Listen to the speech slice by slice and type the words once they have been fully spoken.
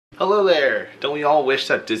Hello there! Don't we all wish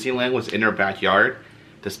that Disneyland was in our backyard?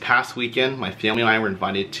 This past weekend, my family and I were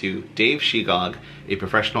invited to Dave Sheegog, a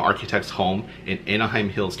professional architect's home in Anaheim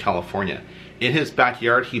Hills, California. In his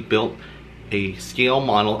backyard, he built a scale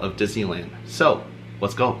model of Disneyland. So,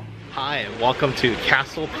 let's go. Hi, and welcome to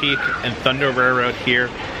Castle Peak and Thunder Railroad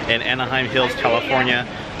here in Anaheim Hills, California.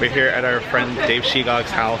 We're here at our friend Dave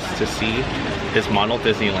Sheegog's house to see his model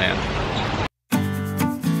Disneyland.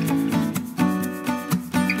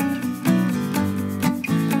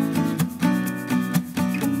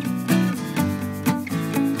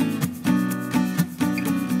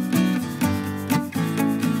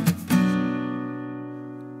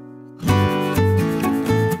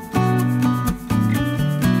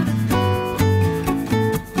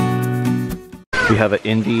 We have an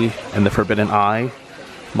Indy and the Forbidden Eye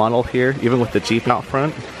model here, even with the Jeep out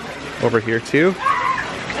front. Over here too.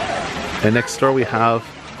 And next door we have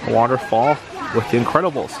a waterfall with the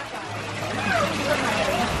Incredibles.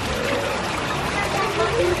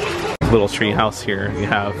 Little tree house here. You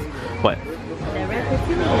have what?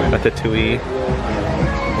 Ratatouille.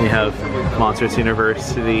 You have Monsters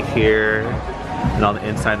University here. And all the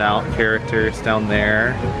Inside Out characters down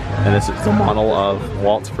there. And this is the model of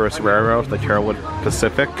Walt's first railroad, the Carolwood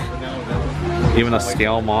Pacific. Even a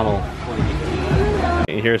scale model.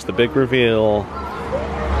 And here's the big reveal.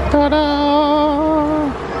 Ta-da!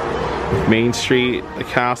 Main Street, the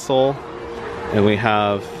castle. And we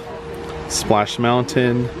have Splash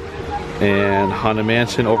Mountain and Haunted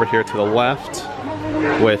Mansion over here to the left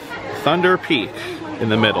with Thunder Peak in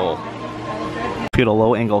the middle. If you get a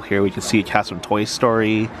low angle here, we can see a cast from Toy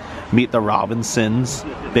Story, Meet the Robinsons,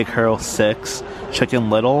 Big Hero 6, Chicken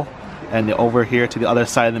Little, and over here to the other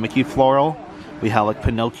side of the Mickey floral, we have like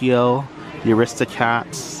Pinocchio, the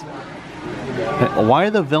Aristocats. And why are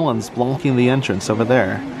the villains blocking the entrance over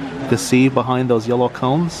there? You see behind those yellow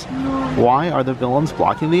cones? Why are the villains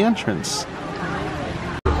blocking the entrance?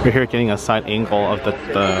 We're here getting a side angle of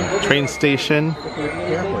the train station,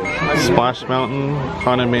 Splash Mountain,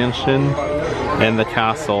 Haunted Mansion, and the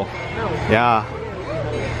castle. Yeah.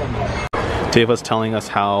 Dave was telling us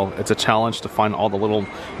how it's a challenge to find all the little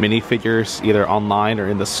minifigures either online or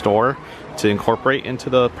in the store to incorporate into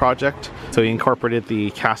the project. So he incorporated the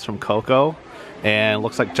cast from Coco, and it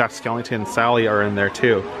looks like Jack Skellington and Sally are in there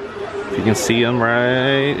too. You can see them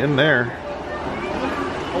right in there.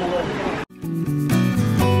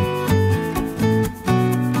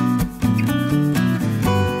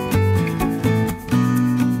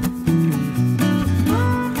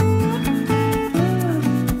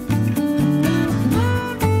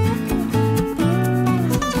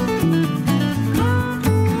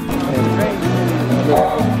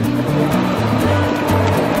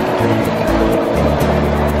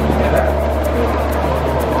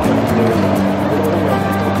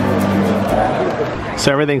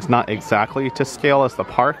 So everything's not exactly to scale as the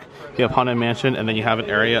park. You have Haunted Mansion, and then you have an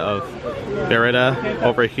area of Merida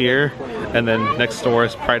over here, and then next door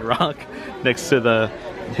is Pride Rock, next to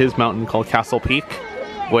his mountain called Castle Peak,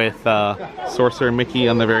 with Sorcerer Mickey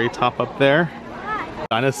on the very top up there.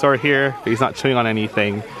 Dinosaur here, but he's not chewing on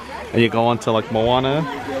anything. And you go on to like Moana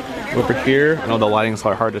over here. I know the lighting's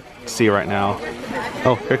hard to see right now.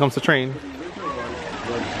 Oh, here comes the train.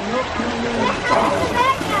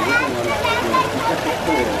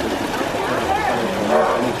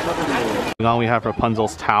 Now we have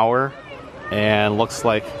Rapunzel's Tower, and looks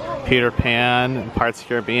like Peter Pan, Pirates of the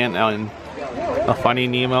Caribbean, and a Finding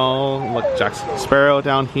Nemo. Look, Jack Sparrow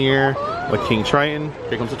down here with King Triton.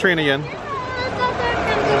 Here comes the train again.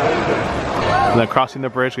 And then crossing the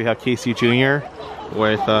bridge, we have Casey Jr.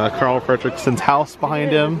 with Carl Fredrickson's house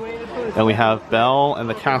behind him, and we have Belle and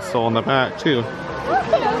the castle in the back too.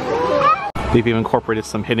 They've even incorporated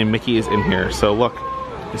some hidden Mickeys in here. So look,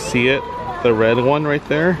 you see it? The red one right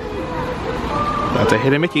there? That's a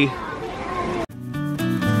hidden Mickey.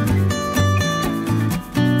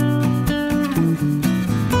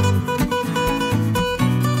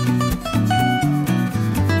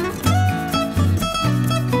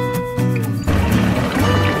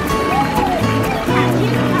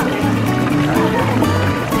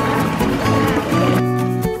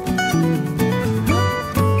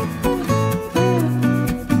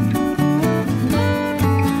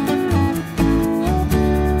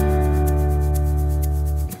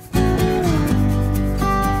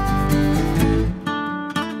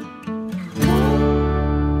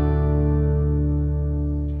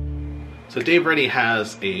 So Dave already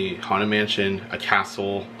has a Haunted Mansion, a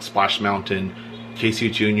castle, a Splash Mountain, Casey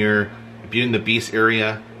Jr., Beauty and the Beast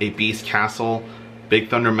area, a Beast Castle, Big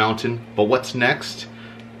Thunder Mountain. But what's next?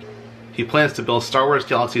 He plans to build Star Wars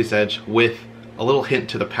Galaxy's Edge with a little hint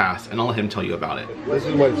to the past, and I'll let him tell you about it. This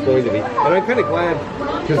is what it's going to be. And I'm kind of glad,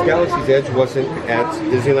 because Galaxy's Edge wasn't at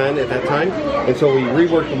Disneyland at that time, and so we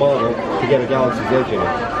reworked the model to get a Galaxy's Edge in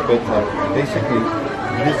it. But basically,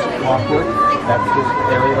 this clockwork, that's this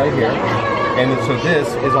area right here, and then, so this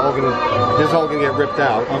is all gonna get ripped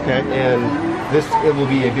out. Okay. And it will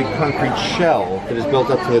be a big concrete shell that is built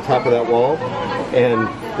up to the top of that wall. And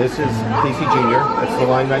this is Casey Jr. That's the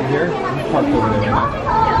line right here. Parked over there.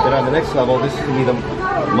 Then on the next level, this is going to be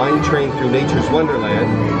the mine train through Nature's Wonderland,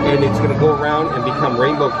 and it's going to go around and become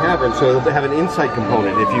Rainbow Cavern, so it'll have an inside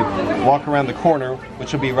component. If you walk around the corner,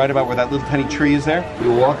 which will be right about where that little tiny tree is there,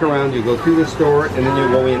 you'll walk around, you'll go through this door, and then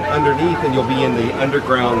you'll go in underneath, and you'll be in the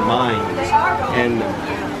underground mines. And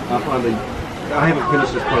up on the, I haven't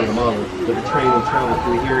finished this part of the model, but the train will travel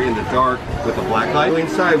through here in the dark with a black light.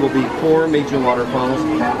 Inside will be 4 major waterfalls,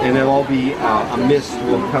 and there'll all be a mist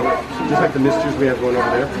will cover, just like the misters we have going over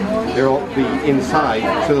there. They'll be inside,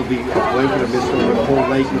 so there'll be a blanket of mist over the whole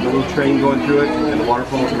lake with a little train going through it, and the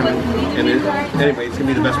waterfalls coming. And anyway, it's gonna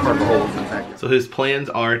be the best part of the whole thing. So his plans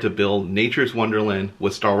are to build Nature's Wonderland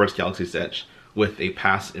with Star Wars Galaxy's Edge, with a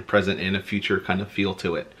past, a present, and a future kind of feel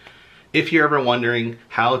to it. If you're ever wondering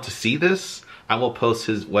how to see this, I will post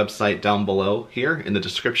his website down below here in the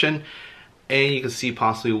description, and you can see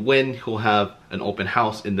possibly when he'll have an open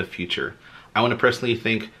house in the future. I want to personally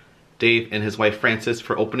thank Dave and his wife Frances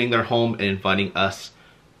for opening their home and inviting us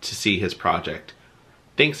to see his project.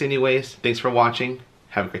 Thanks anyways, thanks for watching,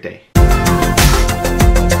 have a great day.